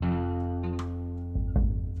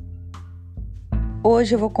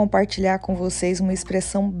Hoje eu vou compartilhar com vocês uma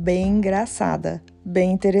expressão bem engraçada,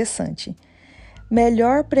 bem interessante.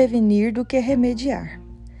 Melhor prevenir do que remediar.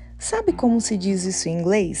 Sabe como se diz isso em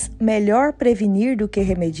inglês? Melhor prevenir do que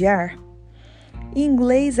remediar? Em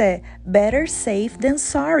inglês é better safe than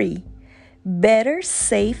sorry. Better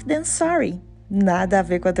safe than sorry. Nada a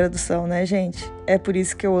ver com a tradução, né, gente? É por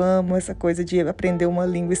isso que eu amo essa coisa de aprender uma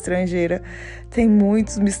língua estrangeira. Tem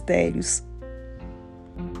muitos mistérios.